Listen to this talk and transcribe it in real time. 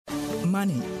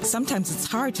money. Sometimes it's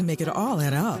hard to make it all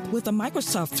add up. With a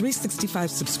Microsoft 365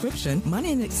 subscription,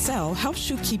 Money in Excel helps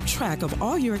you keep track of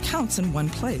all your accounts in one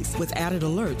place with added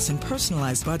alerts and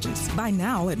personalized budgets. Buy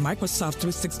now at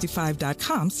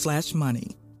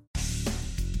Microsoft365.com/money.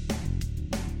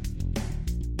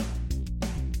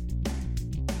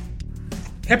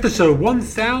 Episode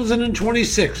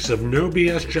 1026 of No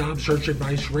BS Job Search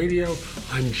Advice Radio.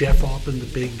 I'm Jeff Altman, the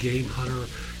Big Game Hunter,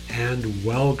 and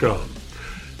welcome.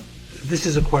 This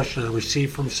is a question I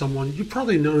received from someone. You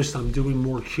probably noticed I'm doing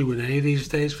more Q&A these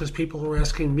days because people are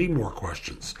asking me more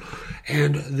questions.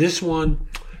 And this one,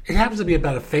 it happens to be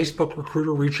about a Facebook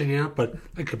recruiter reaching out, but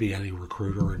it could be any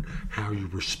recruiter and how you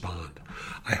respond.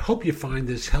 I hope you find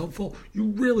this helpful. You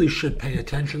really should pay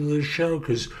attention to this show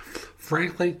because,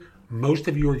 frankly, most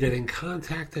of you are getting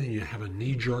contacted and you have a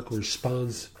knee-jerk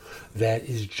response that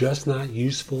is just not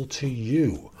useful to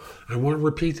you. I want to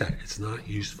repeat that. It's not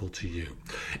useful to you.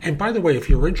 And by the way, if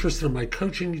you're interested in my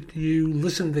coaching, you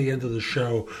listen to the end of the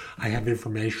show. I have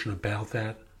information about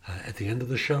that at the end of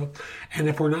the show. And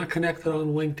if we're not connected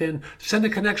on LinkedIn, send a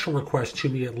connection request to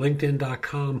me at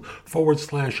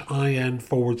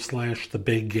linkedin.com/IN/the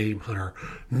Big Game Hunter.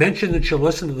 Mention that you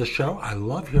listen to the show. I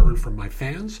love hearing from my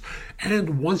fans.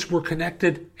 And once we're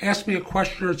connected, ask me a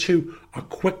question or two, a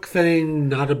quick thing,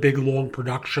 not a big long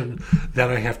production that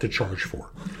I have to charge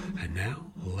for. And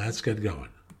now let's get going.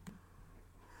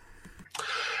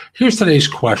 Here's today's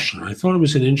question. I thought it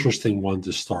was an interesting one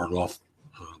to start off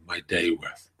my day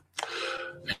with.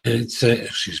 It's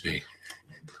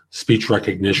speech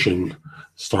recognition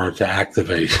started to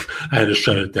activate. I had to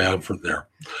shut it down from there.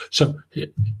 So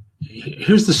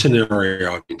here's the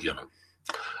scenario I've been given.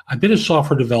 I've been a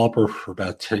software developer for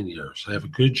about 10 years. I have a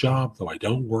good job, though I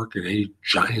don't work at any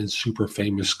giant, super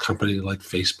famous company like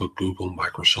Facebook, Google,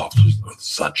 Microsoft, or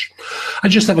such. I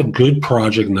just have a good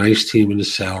project, nice team, and a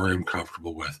salary I'm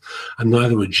comfortable with. I'm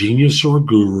neither a genius or a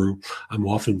guru. I'm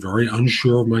often very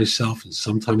unsure of myself and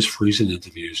sometimes freeze in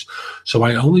interviews. So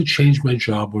I only change my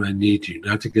job when I need to,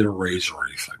 not to get a raise or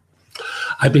anything.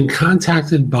 I've been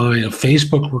contacted by a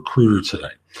Facebook recruiter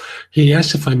today. He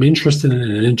asked if I'm interested in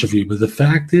an interview, but the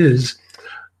fact is,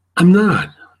 I'm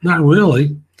not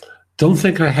really. Don't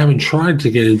think I haven't tried to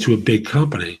get into a big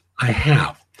company. I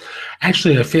have.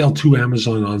 Actually, I failed 2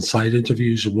 Amazon on-site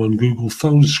interviews and 1 Google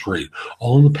phone screen,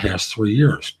 all in the past 3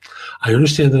 years. I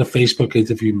understand that a Facebook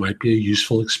interview might be a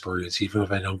useful experience, even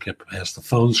if I don't get past the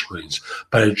phone screens,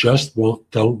 but I just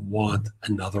don't want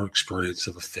another experience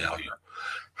of a failure.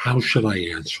 How should I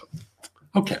answer?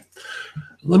 Okay,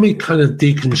 let me kind of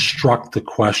deconstruct the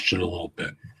question a little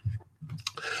bit.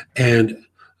 And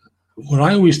what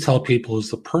I always tell people is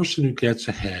the person who gets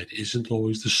ahead isn't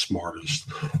always the smartest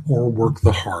or work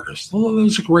the hardest, although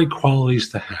those are great qualities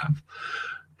to have.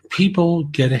 People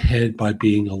get ahead by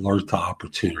being alert to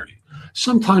opportunity.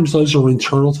 Sometimes those are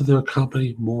internal to their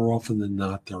company. More often than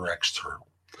not, they're external.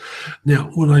 Now,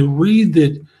 when I read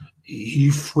that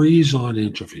you freeze on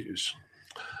interviews,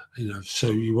 so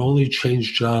you only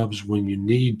change jobs when you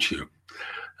need to.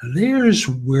 There's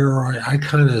where I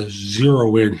kind of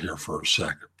zero in here for a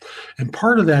second. And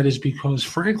part of that is because,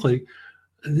 frankly,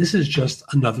 this is just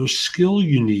another skill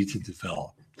you need to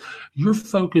develop. You're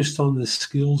focused on the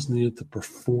skills needed to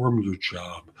perform your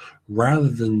job rather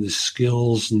than the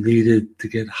skills needed to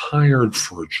get hired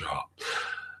for a job.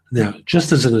 Now,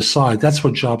 just as an aside, that's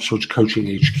what Job Search Coaching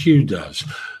HQ does.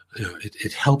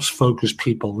 It helps focus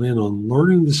people in on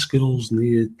learning the skills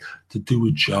needed to do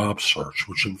a job search,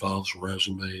 which involves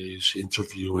resumes,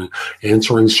 interviewing,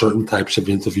 answering certain types of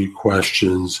interview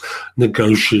questions,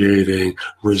 negotiating,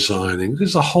 resigning.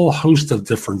 There's a whole host of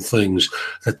different things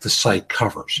that the site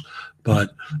covers.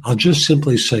 But I'll just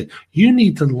simply say, you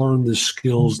need to learn the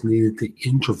skills needed to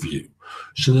interview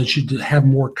so that you have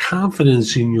more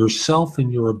confidence in yourself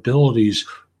and your abilities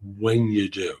when you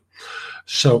do.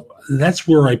 So that's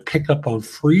where I pick up on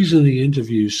freezing the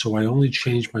interviews so I only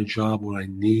change my job when I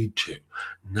need to,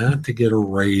 not to get a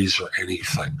raise or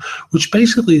anything, which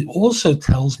basically also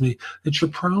tells me that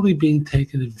you're probably being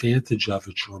taken advantage of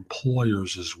at your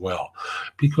employers as well.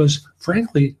 Because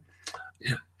frankly,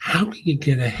 how can you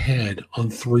get ahead on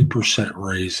 3%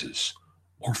 raises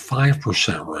or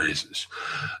 5% raises?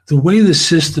 The way the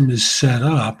system is set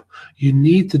up, you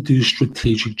need to do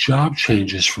strategic job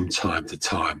changes from time to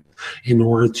time in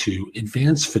order to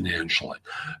advance financially.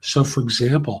 So, for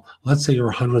example, let's say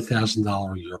you're a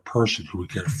 $100,000 a year person who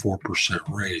would get a 4%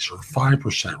 raise or a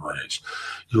 5% raise.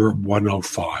 You're at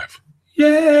 105.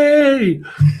 Yay!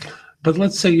 But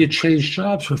let's say you change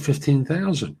jobs for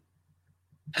 $15,000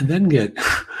 and then get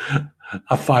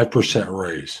a 5%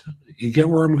 raise. You get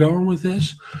where I'm going with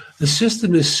this? The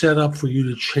system is set up for you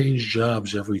to change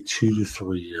jobs every 2 to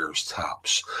 3 years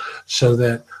tops. So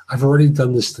that I've already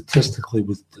done this statistically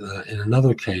with in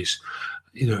another case.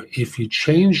 If you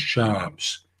change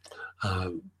jobs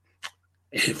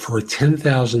for a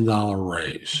 $10,000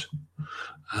 raise,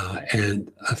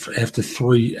 and after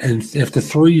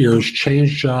 3 years,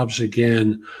 change jobs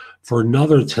again for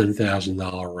another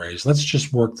 $10,000 raise. Let's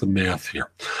just work the math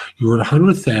here. You were at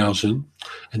 $100,000,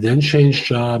 and then change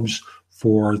jobs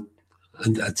for a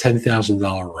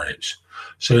 $10,000 raise.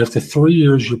 So after 3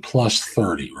 years, you're plus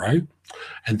 30, right?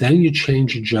 And then you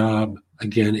change a job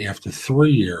again after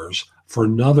 3 years for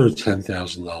another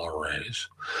 $10,000 raise.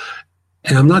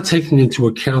 And I'm not taking into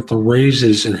account the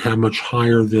raises and how much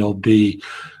higher they'll be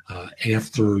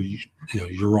after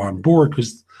you're on board,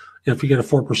 because if you get a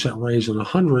 4% raise on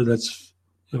 100, that's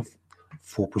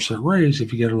 4% raise.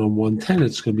 If you get it on 110,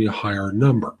 it's going to be a higher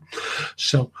number.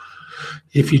 So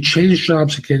if you change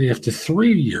jobs again after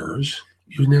 3 years,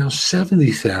 you're now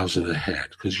 70,000 ahead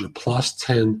because you're plus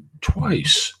 10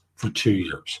 twice for 2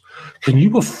 years. Can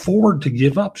you afford to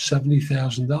give up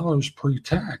 $70,000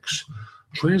 pre-tax?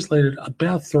 Translated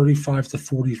about $35,000 to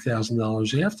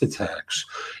 $40,000 after tax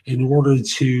in order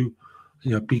to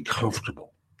be comfortable.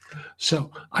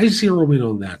 So I zero in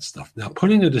on that stuff. Now,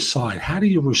 putting it aside, how do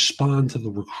you respond to the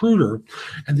recruiter?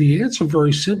 And the answer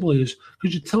very simply is,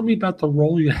 could you tell me about the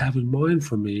role you have in mind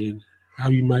for me and how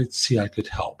you might see I could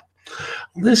help?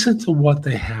 Listen to what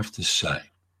they have to say.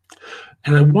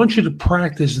 And I want you to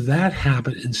practice that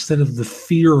habit instead of the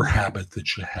fear habit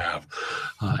that you have,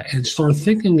 and start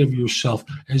thinking of yourself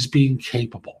as being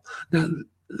capable. Now,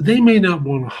 they may not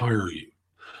want to hire you,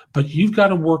 but you've got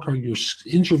to work on your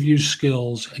interview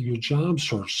skills and your job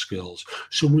search skills.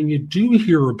 So when you do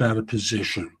hear about a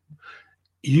position,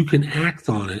 you can act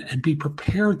on it and be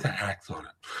prepared to act on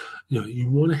it. You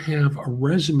want to have a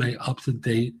resume up to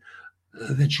date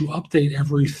that you update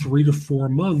every 3 to 4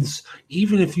 months,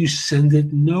 even if you send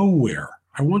it nowhere.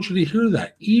 I want you to hear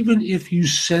that. Even if you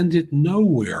send it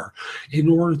nowhere, in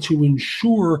order to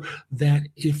ensure that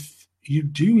if you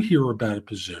do hear about a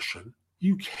position,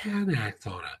 you can act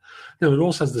on it. Now, it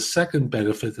also has the second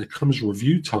benefit that comes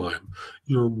review time.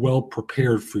 You're well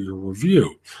prepared for your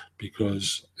review,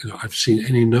 because I've seen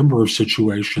any number of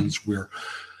situations where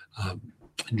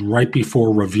right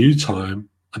before review time,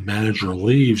 a manager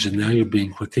leaves, and now you're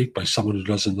being critiqued by someone who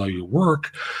doesn't know your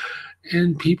work,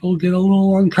 and people get a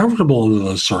little uncomfortable under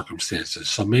those circumstances.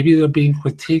 So maybe they're being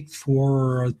critiqued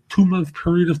for a 2-month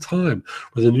period of time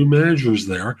where the new manager's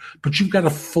there, but you've got a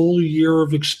full year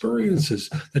of experiences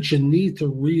that you need to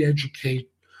re-educate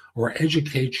or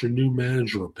educate your new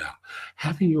manager about.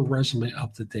 Having your resume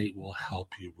up to date will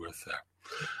help you with that.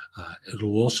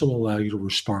 It'll also allow you to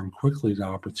respond quickly to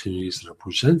opportunities that are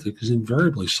presented, because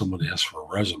invariably someone asks for a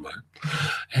resume.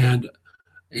 And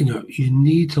you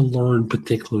need to learn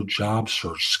particular job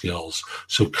search skills.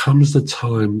 So comes the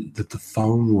time that the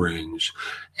phone rings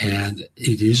and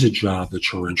it is a job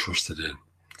that you're interested in,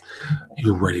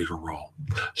 you're ready to roll.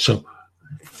 So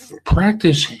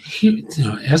practice,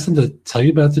 ask them to tell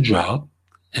you about the job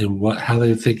and how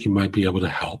they think you might be able to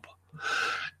help.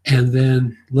 And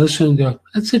then listen and go,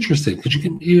 that's interesting. Could you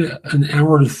give me an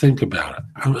hour to think about it?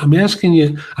 I'm asking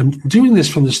you, I'm doing this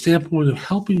from the standpoint of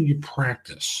helping you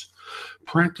practice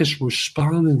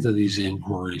responding to these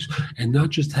inquiries and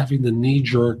not just having the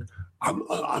knee-jerk,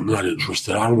 I'm not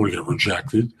interested, I don't want to get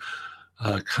rejected,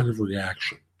 kind of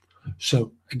reaction.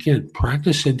 So again,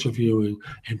 practice interviewing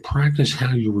and practice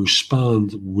how you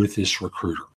respond with this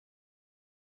recruiter.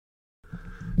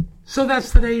 So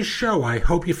that's today's show. I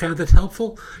hope you found it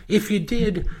helpful. If you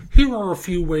did, here are a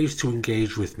few ways to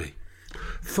engage with me.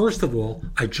 First of all,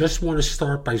 I just want to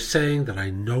start by saying that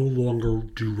I no longer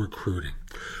do recruiting.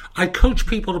 I coach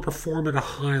people to perform at a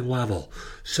high level.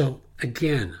 So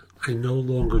again, I no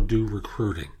longer do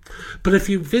recruiting. But if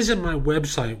you visit my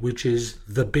website, which is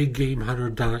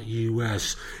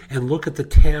thebiggamehunter.us, and look at the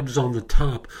tabs on the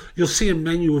top, you'll see a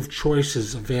menu of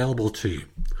choices available to you.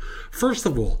 First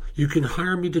of all, you can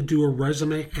hire me to do a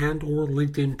resume and or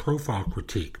LinkedIn profile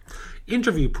critique,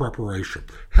 interview preparation,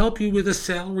 help you with a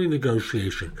salary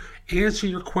negotiation, answer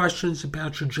your questions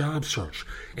about your job search,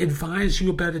 advise you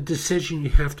about a decision you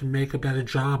have to make about a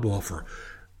job offer.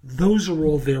 Those are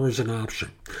all there as an option.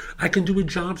 I can do a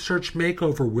job search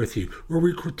makeover with you, where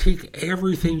we critique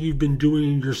everything you've been doing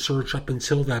in your search up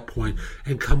until that point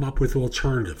and come up with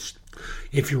alternatives.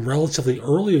 If you're relatively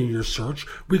early in your search,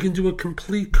 we can do a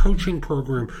complete coaching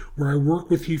program where I work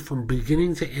with you from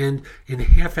beginning to end in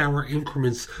half-hour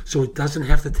increments, so it doesn't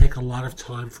have to take a lot of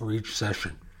time for each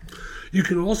session. You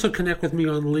can also connect with me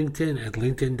on LinkedIn at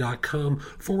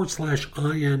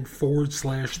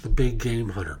linkedin.com/IN/The Big Game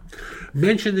Hunter.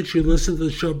 Mention that you listen to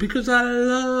the show because I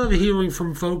love hearing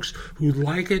from folks who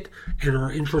like it and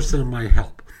are interested in my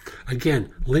help. Again,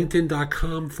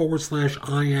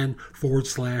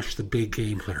 linkedin.com/IN/The Big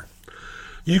Game Hunter.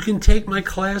 You can take my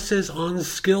classes on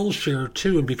Skillshare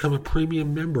too and become a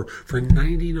premium member for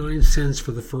 99 cents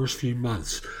for the first few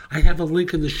months. I have a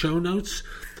link in the show notes.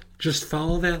 Just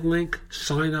follow that link,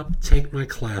 sign up, take my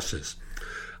classes.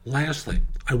 Lastly,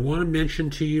 I want to mention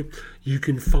to you, you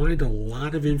can find a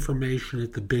lot of information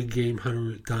at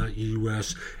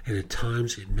thebiggamehunter.us, and at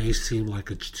times it may seem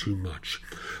like it's too much.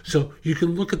 So you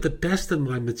can look at the best of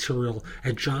my material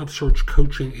at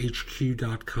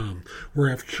JobSearchCoachingHQ.com,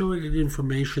 where I've curated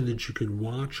information that you can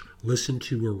watch, listen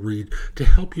to, or read to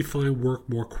help you find work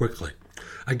more quickly.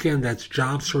 Again, that's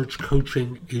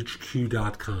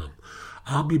JobSearchCoachingHQ.com.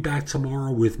 I'll be back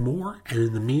tomorrow with more, and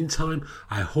in the meantime,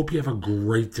 I hope you have a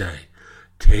great day.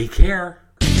 Take care.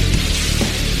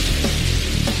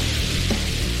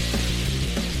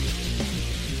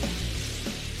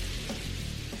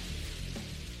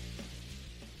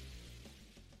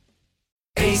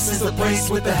 Ace is the place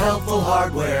with the helpful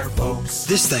hardware, folks.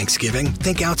 This Thanksgiving,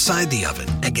 think outside the oven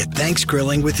and get thanks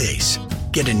grilling with Ace.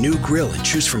 Get a new grill and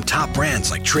choose from top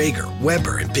brands like Traeger,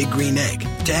 Weber, and Big Green Egg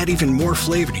to add even more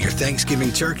flavor to your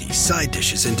Thanksgiving turkey, side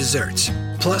dishes, and desserts.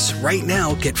 Plus, right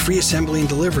now, get free assembly and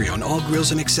delivery on all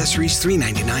grills and accessories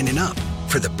 $3.99 and up.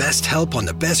 For the best help on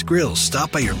the best grills,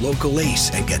 stop by your local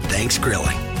Ace and get thanks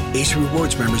grilling. Ace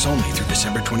Rewards members only through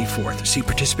December 24th. See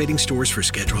participating stores for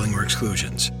scheduling or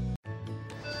exclusions.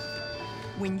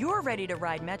 When you're ready to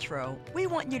ride Metro, we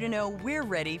want you to know we're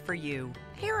ready for you.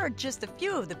 Here are just a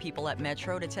few of the people at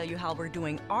Metro to tell you how we're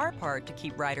doing our part to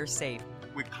keep riders safe.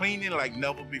 We're cleaning like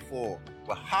never before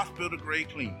with hospital-grade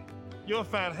cleaning. You'll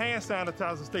find hand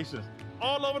sanitizer stations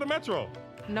all over the Metro.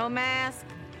 No mask,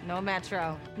 no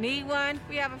Metro. Need one?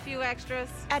 We have a few extras.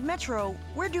 At Metro,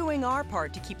 we're doing our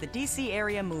part to keep the D.C.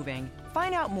 area moving.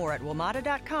 Find out more at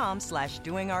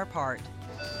WMATA.com/doingourpart.